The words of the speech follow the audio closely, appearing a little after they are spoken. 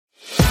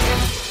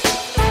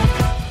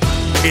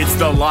It's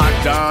the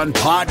Locked On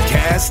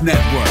Podcast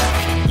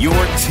Network, your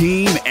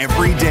team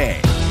every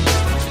day.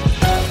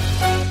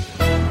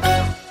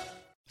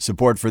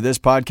 Support for this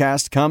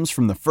podcast comes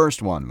from The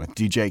First One with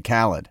DJ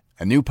Khaled,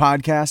 a new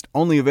podcast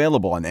only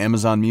available on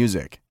Amazon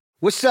Music.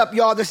 What's up,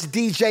 y'all? This is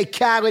DJ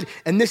Khaled,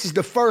 and this is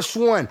The First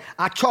One.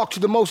 I talk to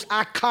the most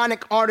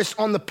iconic artists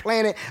on the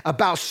planet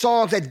about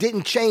songs that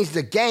didn't change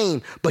the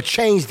game, but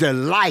changed their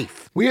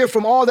life. We hear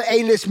from all the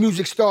A-list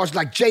music stars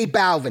like J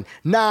Balvin,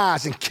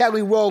 Nas, and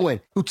Kelly Rowland,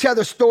 who tell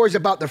their stories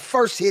about their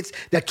first hits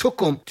that took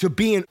them to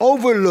being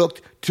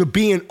overlooked to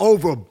being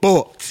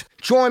overbooked.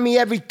 Join me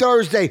every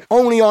Thursday,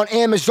 only on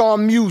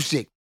Amazon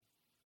Music.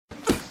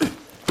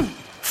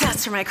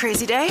 That's for my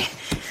crazy day.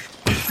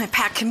 My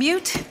packed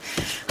commute,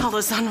 all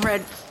those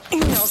unread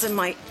emails in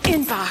my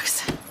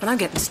inbox. But I'm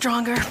getting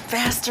stronger,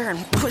 faster,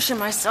 and pushing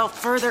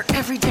myself further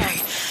every day.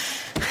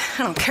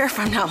 I don't care if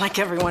I'm not like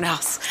everyone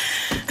else.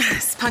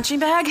 This punching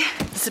bag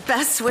is the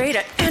best way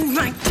to end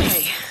my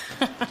day.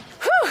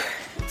 Whew.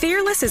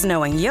 Fearless is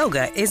knowing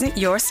yoga isn't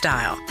your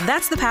style.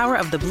 That's the power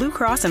of the Blue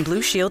Cross and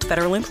Blue Shield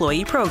Federal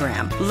Employee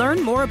Program.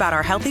 Learn more about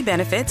our healthy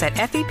benefits at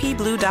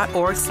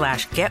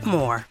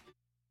fepblue.org/getmore.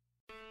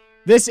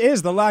 This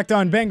is the Locked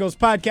On Bengals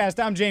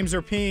podcast. I'm James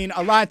Rapien.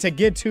 A lot to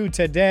get to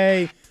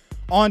today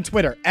on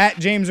Twitter, at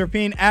James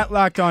Rapien, at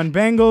Locked On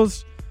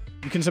Bengals.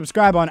 You can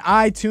subscribe on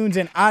iTunes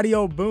and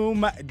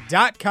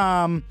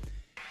audioboom.com.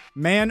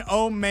 Man,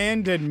 oh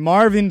man, did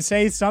Marvin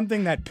say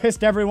something that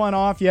pissed everyone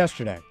off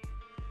yesterday.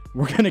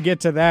 We're going to get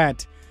to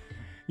that.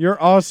 You're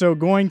also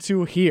going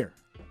to hear.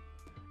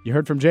 You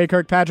heard from Jay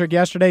Kirkpatrick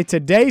yesterday.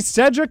 Today,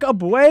 Cedric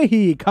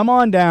Ogbuehi. Come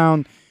on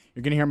down.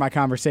 You're going to hear my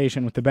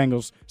conversation with the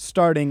Bengals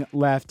starting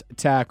left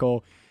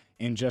tackle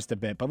in just a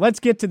bit. But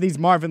let's get to these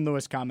Marvin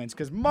Lewis comments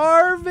because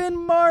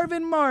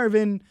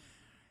Marvin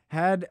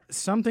had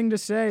something to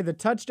say. The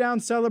touchdown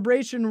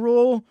celebration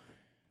rule,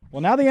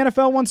 well, now the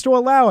NFL wants to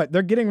allow it.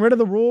 They're getting rid of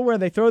the rule where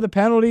they throw the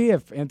penalty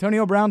if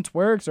Antonio Brown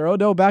twerks or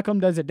Odell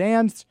Beckham does a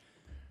dance.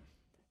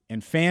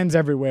 And fans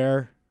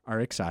everywhere are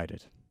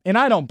excited. And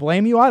I don't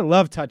blame you. I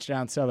love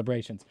touchdown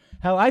celebrations.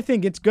 Hell, I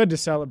think it's good to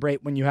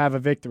celebrate when you have a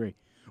victory.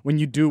 When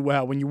you do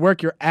well, when you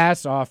work your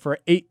ass off for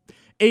 8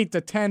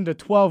 to 10 to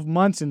 12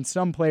 months in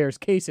some players'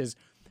 cases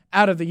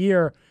out of the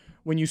year,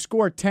 when you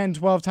score 10,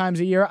 12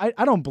 times a year,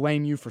 I don't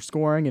blame you for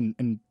scoring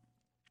and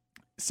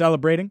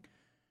celebrating.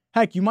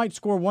 Heck, you might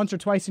score once or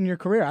twice in your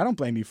career. I don't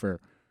blame you for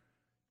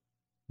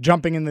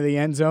jumping into the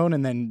end zone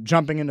and then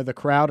jumping into the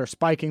crowd or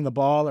spiking the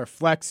ball or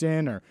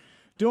flexing or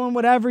doing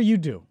whatever you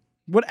do.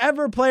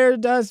 Whatever player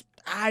does,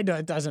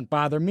 it doesn't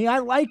bother me. I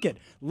like it.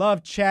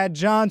 Love Chad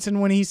Johnson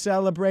when he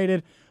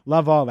celebrated.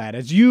 Love all that,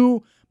 as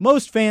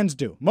most fans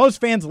do.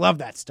 Most fans love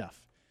that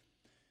stuff.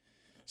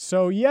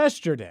 So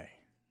yesterday,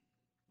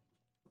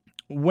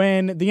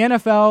 when the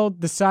NFL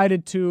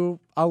decided to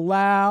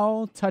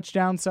allow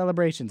touchdown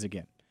celebrations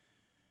again,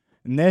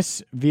 and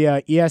this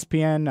via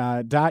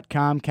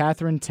ESPN.com,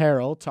 Catherine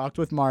Terrell talked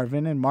with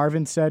Marvin, and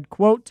Marvin said,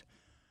 quote,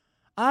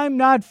 "I'm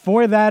not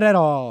for that at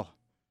all,"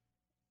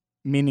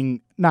 meaning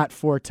not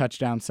for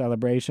touchdown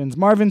celebrations.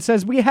 Marvin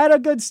says, "We had a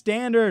good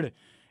standard.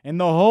 And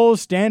the whole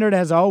standard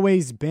has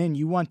always been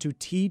you want to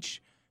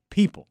teach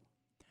people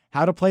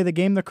how to play the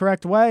game the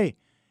correct way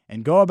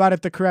and go about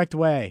it the correct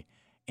way.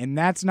 And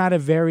that's not a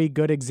very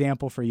good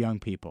example for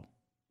young people."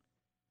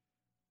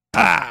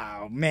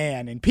 Oh,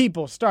 man. And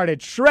people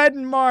started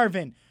shredding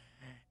Marvin.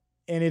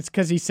 And it's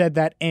because he said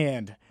that,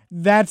 and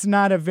that's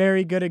not a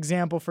very good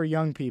example for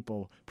young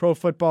people. Pro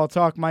Football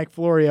Talk, Mike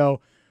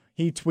Florio,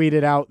 he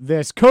tweeted out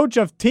this: "Coach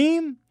of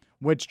team,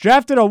 which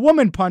drafted a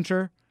woman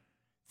puncher,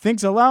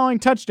 thinks allowing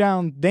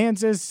touchdown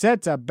dances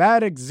sets a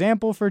bad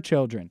example for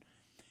children."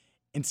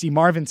 And see,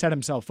 Marvin set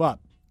himself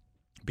up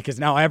because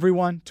now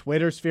everyone,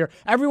 Twitter sphere,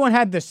 everyone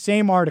had the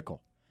same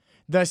article.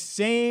 The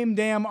same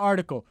damn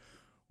article.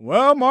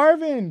 Well,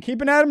 Marvin,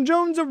 keeping Adam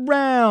Jones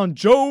around.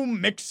 Joe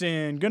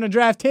Mixon, gonna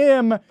draft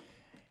him.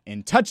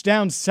 And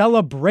touchdown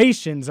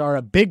celebrations are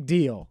a big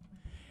deal.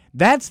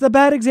 That's the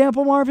bad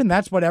example, Marvin.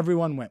 That's what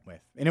everyone went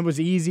with. And it was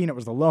easy and it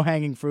was the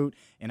low-hanging fruit,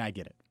 and I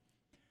get it.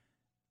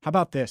 How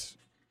about this?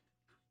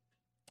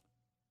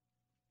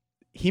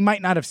 He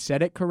might not have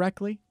said it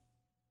correctly,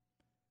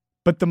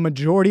 but the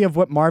majority of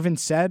what Marvin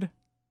said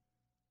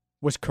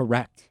was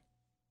correct.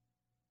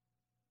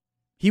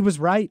 He was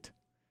right.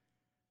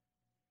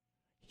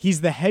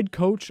 He's the head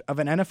coach of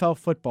an NFL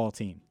football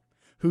team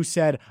who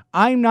said,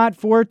 "I'm not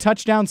for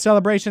touchdown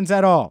celebrations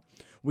at all.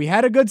 We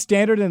had a good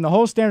standard, and the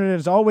whole standard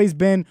has always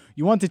been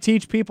you want to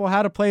teach people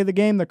how to play the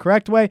game the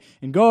correct way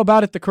and go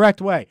about it the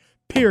correct way.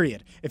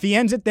 Period." If he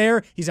ends it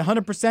there, he's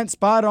 100%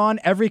 spot on.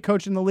 Every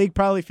coach in the league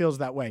probably feels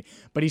that way.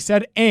 But he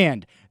said,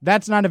 and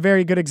that's not a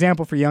very good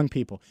example for young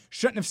people.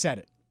 Shouldn't have said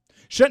it.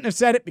 Shouldn't have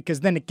said it because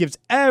then it gives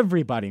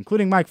everybody,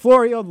 including Mike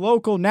Florio,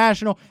 local,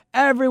 national,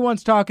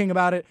 everyone's talking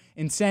about it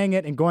and saying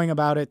it and going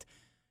about it,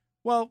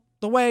 well,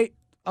 the way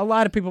a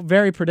lot of people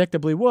very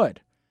predictably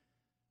would.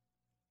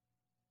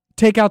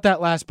 Take out that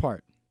last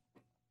part.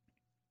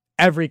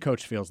 Every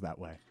coach feels that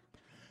way.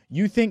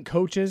 You think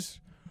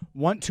coaches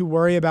want to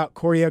worry about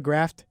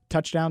choreographed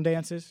touchdown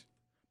dances?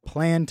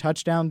 planned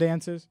touchdown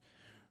dances?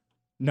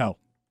 No.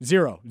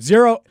 Zero.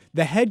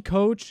 The head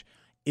coach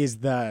is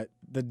the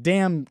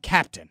damn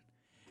captain.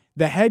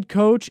 The head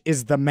coach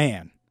is the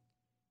man.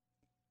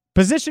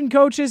 Position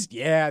coaches,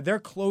 yeah, they're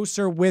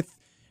closer with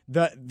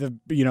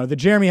the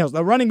Jeremy Hills.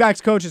 The running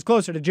backs coach is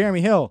closer to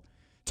Jeremy Hill.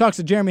 Talks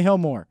to Jeremy Hill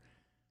more.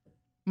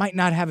 Might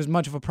not have as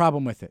much of a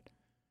problem with it.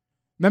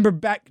 Remember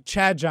back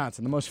Chad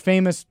Johnson, the most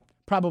famous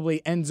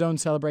probably end zone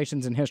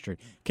celebrations in history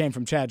came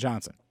from Chad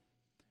Johnson.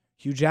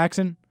 Hugh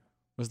Jackson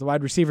was the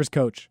wide receivers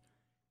coach.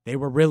 They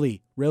were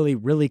really, really,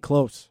 really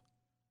close.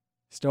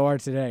 Still are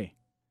today.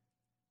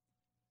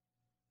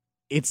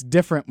 It's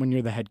different when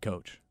you're the head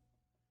coach.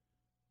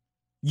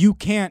 You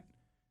can't,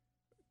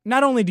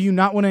 not only do you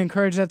not want to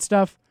encourage that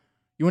stuff,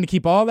 you want to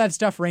keep all that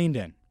stuff reined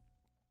in.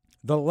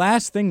 The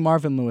last thing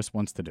Marvin Lewis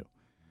wants to do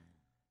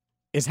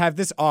is have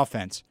this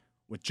offense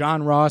with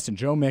John Ross and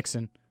Joe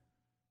Mixon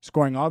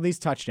scoring all these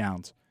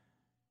touchdowns,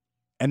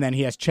 and then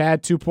he has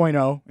Chad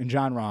 2.0 and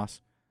John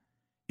Ross,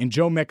 and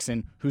Joe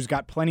Mixon, who's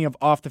got plenty of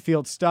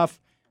off-the-field stuff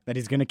that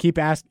he's going to keep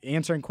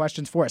answering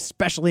questions for,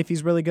 especially if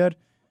he's really good.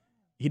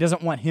 He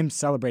doesn't want him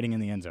celebrating in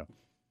the end zone.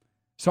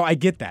 So I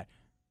get that.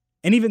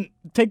 And even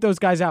take those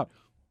guys out.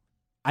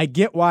 I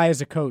get why,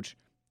 as a coach,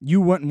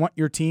 you wouldn't want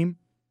your team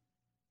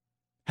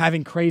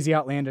having crazy,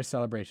 outlandish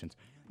celebrations.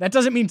 That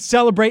doesn't mean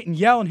celebrate and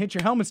yell and hit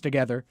your helmets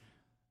together,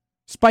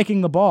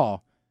 spiking the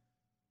ball.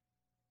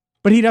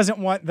 But he doesn't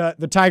want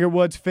the Tiger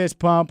Woods fist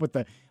pump with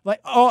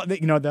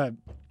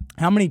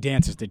how many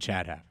dances did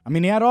Chad have? I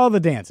mean, he had all the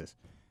dances.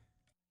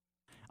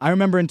 I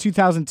remember in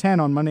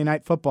 2010 on Monday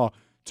Night Football,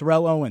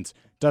 Terrell Owens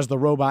does the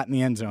robot in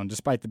the end zone,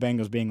 despite the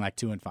Bengals being like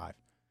 2-5.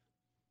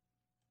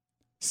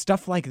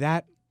 Stuff like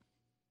that,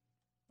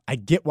 I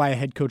get why a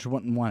head coach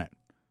wouldn't want it.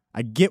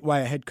 I get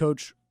why a head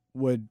coach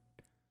would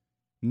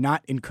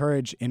not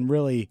encourage and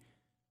really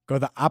go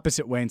the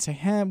opposite way and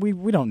say,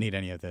 we don't need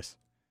any of this.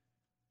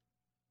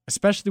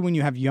 Especially when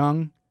you have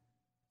young,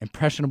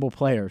 impressionable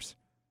players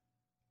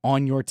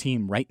on your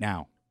team right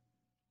now.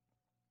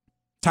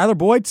 Tyler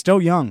Boyd,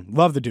 still young.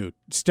 Love the dude.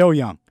 Still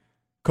young.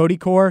 Cody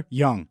Core,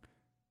 young.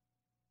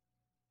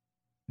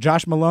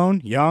 Josh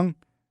Malone, young.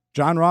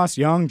 John Ross,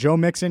 young. Joe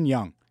Mixon,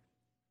 young.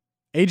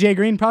 A.J.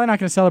 Green, probably not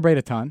going to celebrate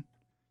a ton.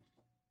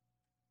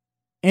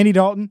 Andy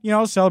Dalton,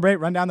 celebrate,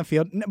 run down the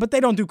field. But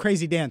they don't do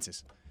crazy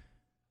dances.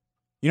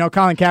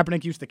 Colin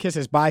Kaepernick used to kiss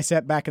his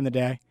bicep back in the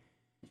day.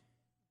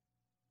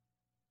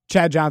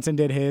 Chad Johnson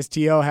did his.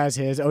 T.O. has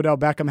his. Odell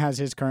Beckham has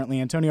his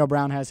currently. Antonio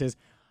Brown has his.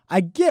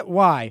 I get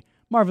why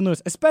Marvin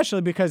Lewis,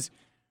 especially because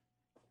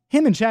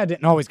him and Chad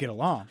didn't always get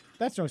along.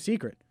 That's no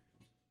secret.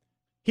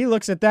 He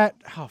looks at that,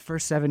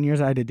 first 7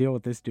 years I had to deal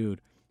with this dude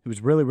who was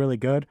really, really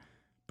good,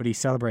 but he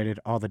celebrated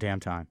all the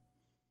damn time.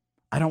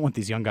 I don't want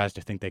these young guys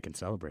to think they can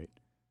celebrate.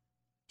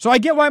 So I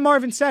get why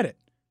Marvin said it.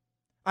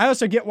 I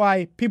also get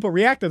why people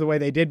reacted the way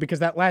they did, because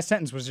that last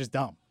sentence was just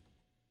dumb.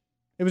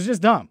 It was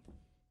just dumb.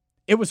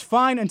 It was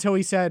fine until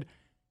he said,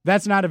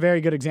 that's not a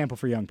very good example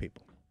for young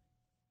people.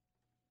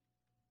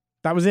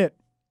 That was it.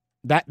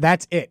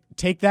 That's it.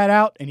 Take that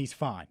out, and he's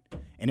fine.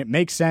 And it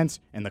makes sense,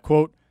 and the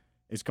quote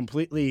is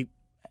completely,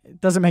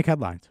 it doesn't make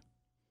headlines.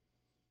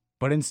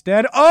 But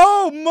instead,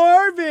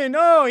 Marvin,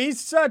 he's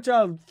such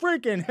a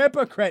freaking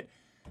hypocrite.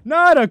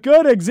 Not a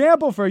good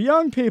example for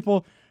young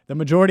people. The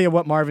majority of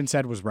what Marvin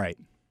said was right.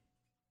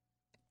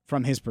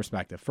 From his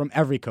perspective, from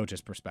every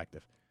coach's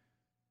perspective.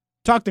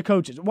 Talk to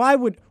coaches. Why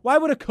would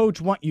a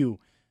coach want you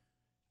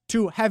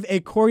to have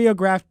a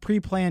choreographed,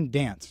 pre-planned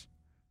dance?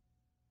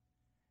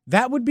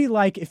 That would be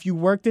like if you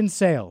worked in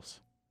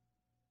sales,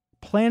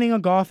 planning a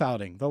golf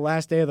outing the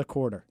last day of the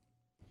quarter.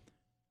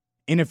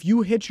 And if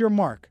you hit your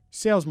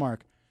sales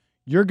mark,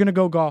 you're going to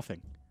go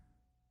golfing.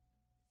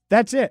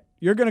 That's it.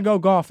 You're going to go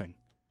golfing.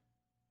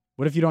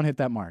 What if you don't hit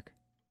that mark?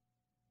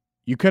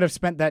 You could have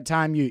spent that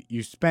time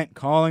you spent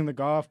calling the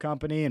golf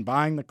company and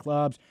buying the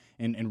clubs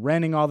and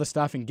renting all the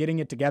stuff and getting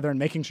it together and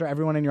making sure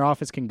everyone in your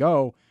office can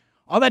go.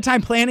 All that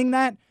time planning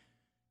that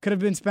could have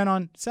been spent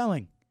on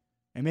selling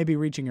and maybe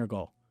reaching your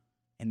goal.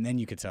 And then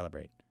you could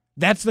celebrate.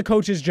 That's the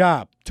coach's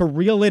job, to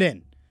reel it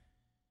in.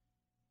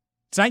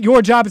 It's not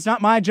your job. It's not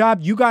my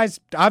job. You guys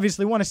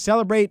obviously want to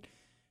celebrate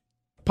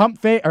pump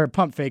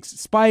fakes,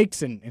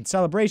 spikes, and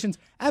celebrations.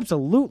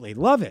 Absolutely.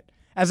 Love it.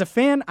 As a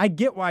fan, I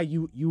get why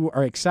you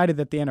are excited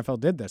that the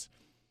NFL did this.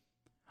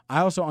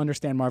 I also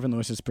understand Marvin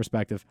Lewis's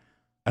perspective.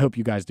 I hope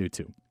you guys do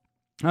too.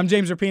 I'm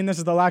James Rapien. This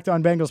is the Locked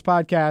On Bengals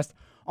podcast.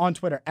 On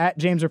Twitter,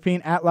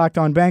 @JamesRapien,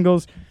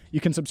 @LockedOnBengals. You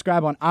can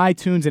subscribe on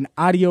iTunes and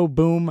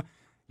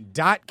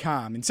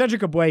audioboom.com. And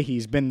Cedric Ogbuehi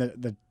has been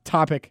the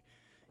topic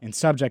and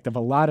subject of a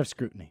lot of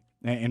scrutiny,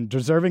 and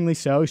deservingly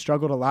so. He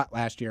struggled a lot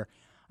last year.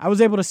 I was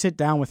able to sit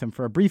down with him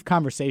for a brief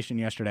conversation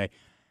yesterday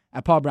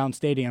at Paul Brown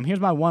Stadium. Here's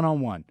my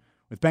one-on-one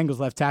with Bengals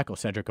left tackle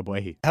Cedric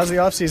Ogbuehi. How's the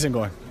offseason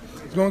going?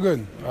 It's going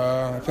good.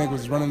 I think it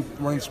was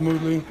running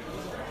smoothly.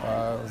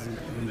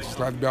 I'm just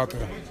glad to be out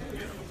there.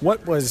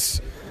 What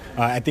was,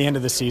 at the end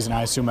of the season,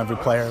 I assume every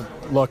player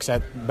looks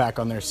back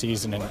on their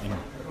season and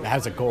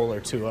has a goal or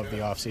two of the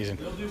offseason.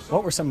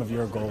 What were some of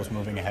your goals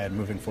moving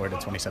forward to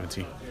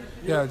 2017?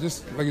 Yeah,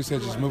 just like you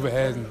said, just move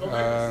ahead.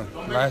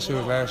 Last year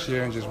was last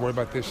year, and just worry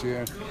about this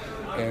year,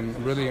 and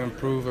really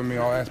improve.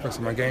 All aspects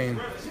of my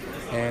game,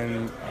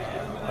 and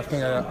I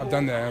think I've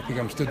done that. I think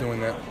I'm still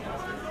doing that.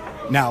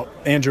 Now,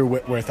 Andrew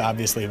Whitworth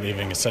obviously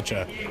leaving is such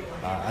a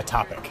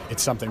topic.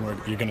 It's something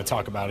you're going to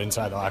talk about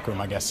inside the locker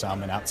room, I guess,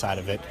 some, and outside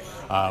of it.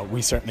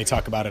 We certainly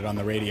talk about it on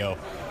the radio.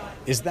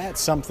 Is that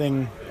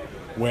something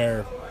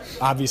where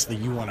obviously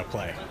you want to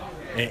play?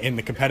 In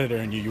the competitor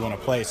in you want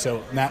to play.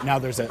 So now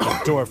there's a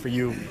door for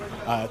you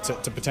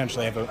to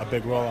potentially have a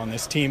big role on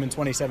this team in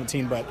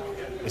 2017, but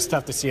it's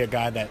tough to see a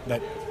guy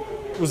that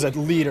was a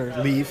leader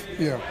leave.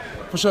 Yeah,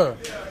 for sure.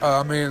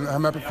 I'm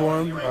happy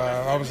for him.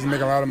 Obviously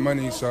making a lot of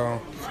money, so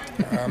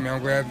I'm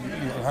glad,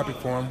 I'm happy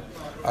for him.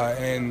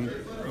 And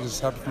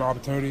just happy for my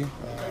opportunity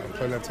to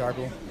play left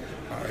tackle.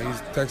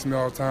 He's texting me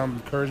all the time,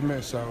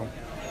 encouragement, so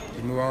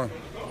we move on.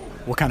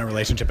 What kind of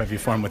relationship have you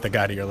formed with the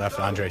guy to your left,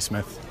 Andre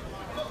Smith?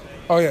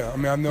 Oh, yeah.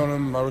 I've known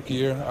him my rookie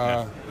year. It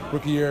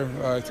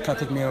kind of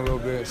took me in a little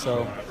bit.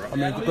 So,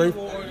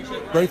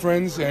 great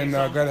friends, and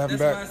glad to have him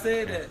back.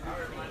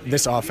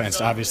 This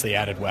offense obviously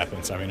added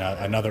weapons.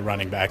 Another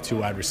running back, 2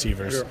 wide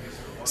receivers. Sure.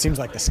 Seems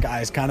like the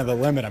sky is kind of the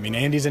limit.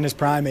 Andy's in his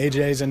prime,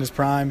 AJ's in his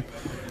prime.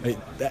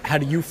 How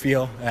do you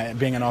feel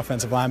being an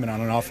offensive lineman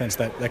on an offense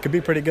that could be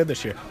pretty good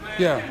this year?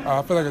 Yeah,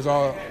 I feel like it's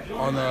all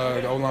on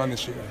the O-line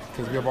this year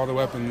because we have all the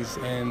weapons,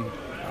 and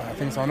I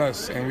think it's on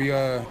us. And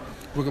we're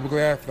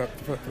glad for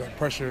that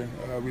pressure.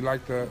 We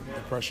like the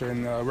pressure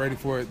and ready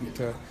for it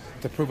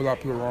to prove a lot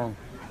of people wrong.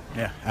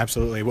 Yeah,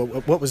 absolutely.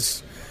 What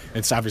was?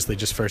 It's obviously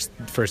just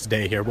first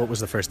day here. What was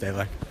the first day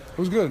like? It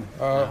was good.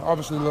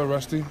 Obviously a little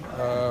rusty,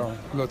 a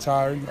little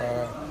tired.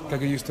 Got to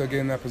get used to getting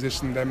in that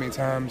position that many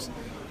times.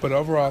 But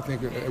overall, I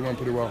think it went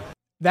pretty well.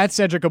 That's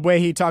Cedric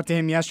Ogbuehi. Talked to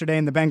him yesterday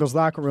in the Bengals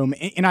locker room.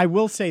 And I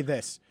will say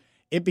this.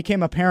 It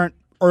became apparent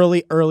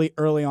early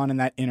on in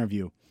that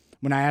interview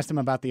when I asked him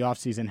about the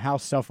offseason how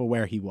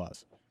self-aware he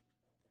was.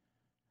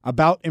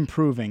 About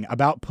improving,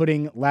 about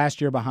putting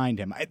last year behind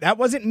him. That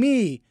wasn't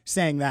me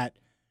saying that,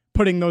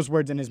 putting those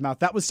words in his mouth.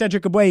 That was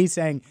Cedric Ogbuehi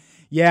saying,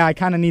 yeah, I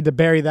kind of need to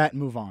bury that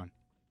and move on,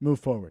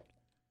 move forward.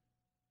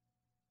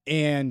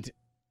 And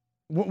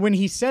when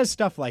he says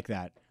stuff like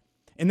that,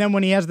 and then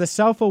when he has the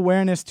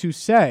self-awareness to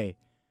say,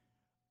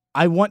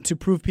 I want to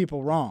prove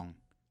people wrong,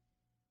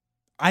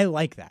 I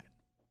like that.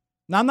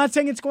 Now, I'm not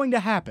saying it's going to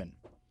happen,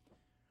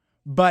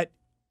 but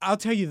I'll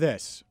tell you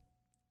this.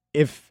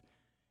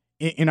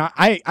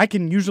 I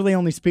can usually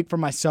only speak for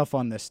myself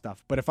on this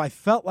stuff, but if I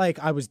felt like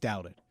I was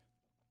doubted,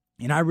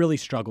 and I really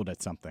struggled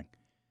at something,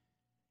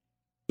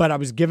 but I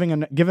was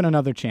given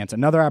another chance,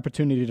 another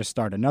opportunity to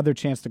start, another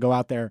chance to go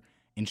out there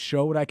and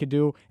show what I could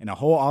do in a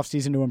whole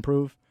offseason to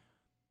improve,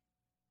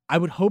 I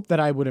would hope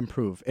that I would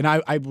improve. And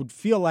I would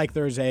feel like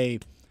there's a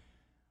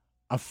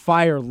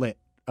fire lit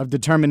of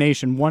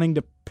determination, wanting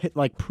to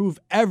prove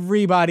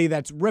everybody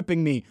that's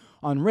ripping me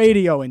on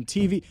radio and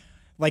TV,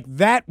 like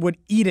that would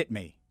eat at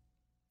me.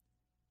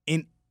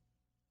 And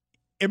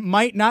it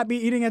might not be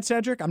eating at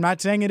Cedric. I'm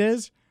not saying it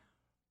is.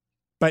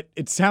 But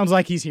it sounds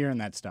like he's hearing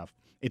that stuff.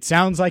 It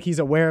sounds like he's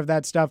aware of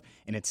that stuff.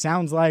 And it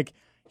sounds like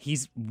he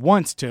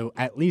wants to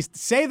at least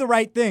say the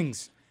right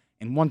things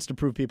and wants to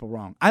prove people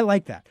wrong. I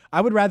like that.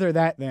 I would rather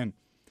that than,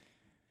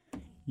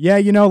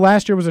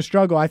 last year was a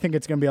struggle. I think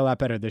it's going to be a lot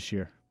better this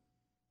year.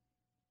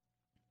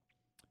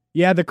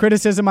 Yeah, the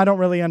criticism, I don't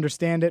really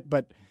understand it.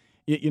 But,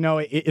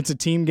 it's a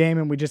team game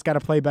and we just got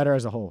to play better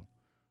as a whole.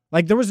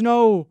 Like, there was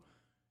no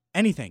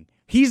anything.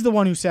 He's the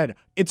one who said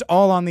it's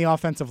all on the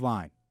offensive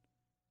line.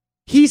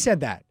 He said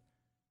that.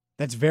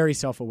 That's very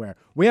self-aware.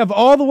 We have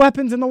all the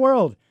weapons in the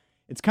world.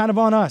 It's kind of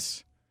on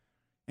us.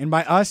 And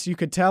by us, you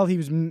could tell he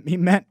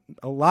meant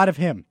a lot of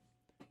him.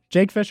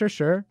 Jake Fisher,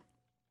 sure.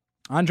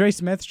 Andre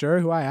Smith, sure,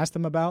 who I asked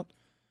him about.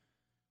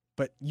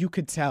 But you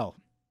could tell.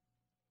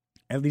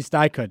 At least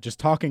I could. Just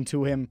talking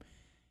to him,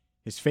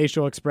 his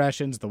facial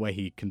expressions, the way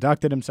he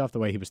conducted himself, the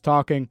way he was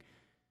talking.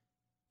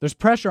 There's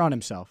pressure on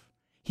himself.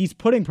 He's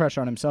putting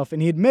pressure on himself,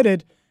 and he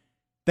admitted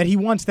that he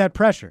wants that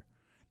pressure.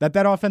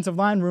 That offensive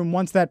line room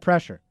wants that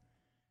pressure.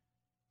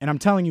 And I'm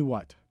telling you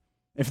what,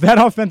 if that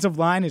offensive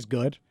line is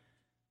good,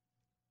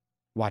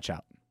 watch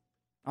out.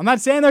 I'm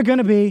not saying they're going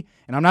to be,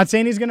 and I'm not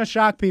saying he's going to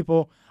shock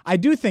people. I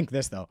do think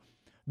this, though.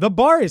 The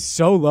bar is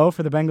so low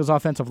for the Bengals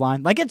offensive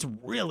line. Like, it's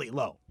really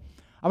low.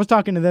 I was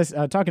talking to Lance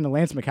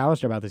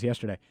McAllister about this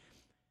yesterday.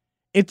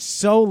 It's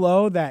so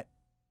low that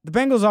the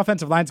Bengals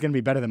offensive line is going to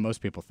be better than most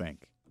people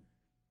think.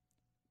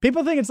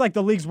 People think it's like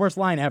the league's worst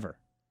line ever.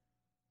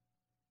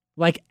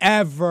 Like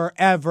ever.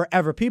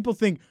 People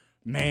think,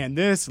 man,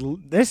 this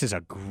is a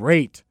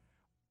great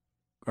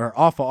or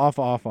awful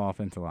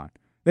offensive line.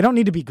 They don't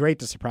need to be great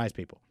to surprise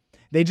people.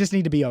 They just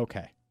need to be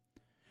okay.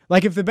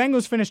 Like if the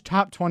Bengals finished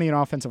top 20 in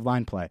offensive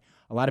line play,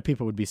 a lot of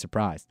people would be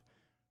surprised.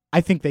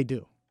 I think they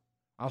do.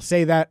 I'll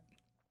say that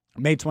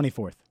May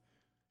 24th.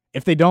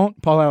 If they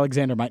don't, Paul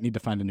Alexander might need to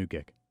find a new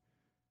gig.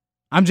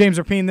 I'm James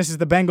Rapien. This is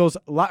the Bengals,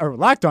 or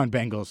Locked On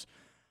Bengals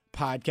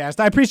podcast.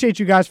 I appreciate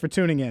you guys for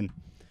tuning in.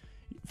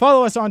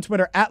 Follow us on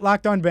Twitter at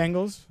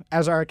LockedOnBengals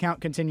as our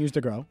account continues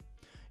to grow.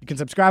 You can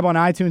subscribe on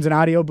iTunes and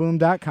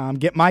audioboom.com.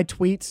 Get my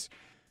tweets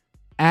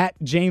at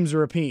James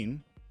Rapien.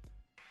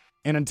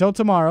 And until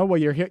tomorrow, well,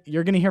 you're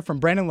going to hear from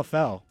Brandon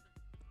LaFell,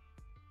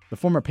 the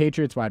former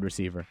Patriots wide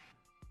receiver,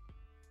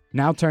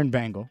 now turned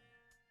Bengal.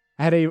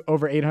 Had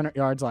over 800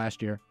 yards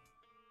last year.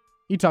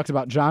 He talks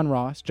about John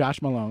Ross,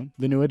 Josh Malone,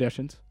 the new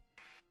additions,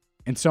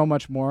 and so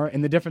much more,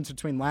 and the difference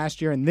between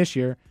last year and this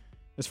year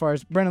as far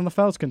as Brandon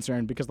LaFell is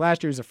concerned, because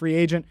last year he was a free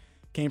agent,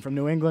 came from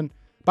New England.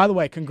 By the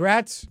way,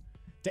 congrats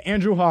to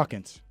Andrew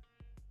Hawkins,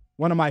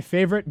 one of my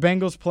favorite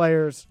Bengals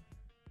players,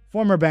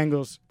 former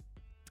Bengals,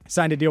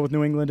 signed a deal with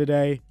New England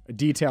today.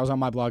 Details on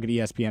my blog at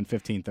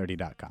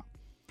ESPN1530.com.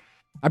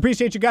 I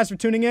appreciate you guys for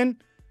tuning in.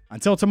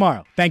 Until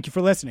tomorrow, thank you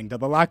for listening to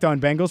the Locked On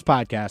Bengals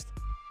podcast.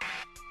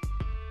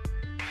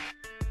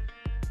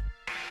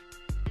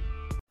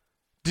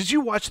 Did you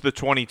watch the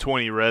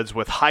 2020 Reds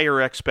with higher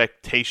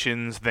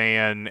expectations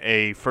than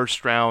a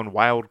first-round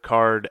wild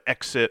card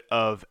exit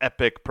of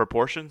epic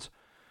proportions?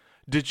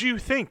 Did you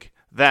think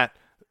that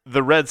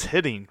the Reds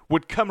hitting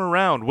would come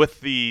around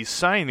with the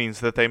signings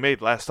that they made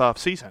last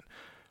offseason?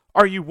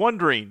 Are you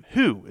wondering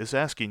who is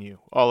asking you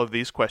all of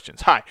these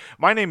questions? Hi,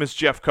 my name is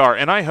Jeff Carr,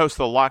 and I host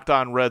the Locked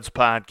On Reds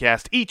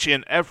podcast each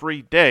and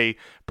every day,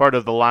 part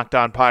of the Locked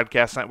On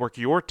Podcast Network,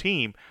 your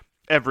team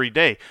every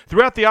day.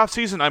 Throughout the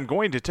offseason, I'm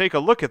going to take a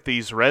look at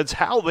these Reds,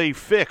 how they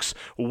fix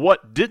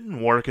what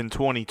didn't work in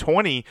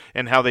 2020,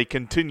 and how they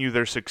continue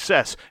their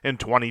success in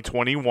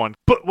 2021.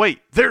 But wait,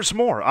 there's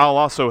more. I'll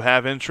also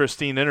have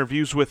interesting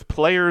interviews with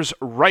players,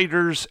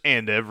 writers,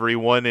 and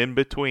everyone in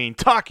between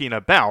talking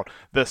about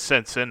the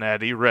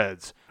Cincinnati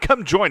Reds.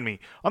 Come join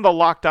me on the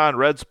Locked On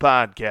Reds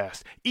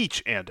podcast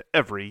each and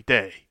every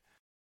day.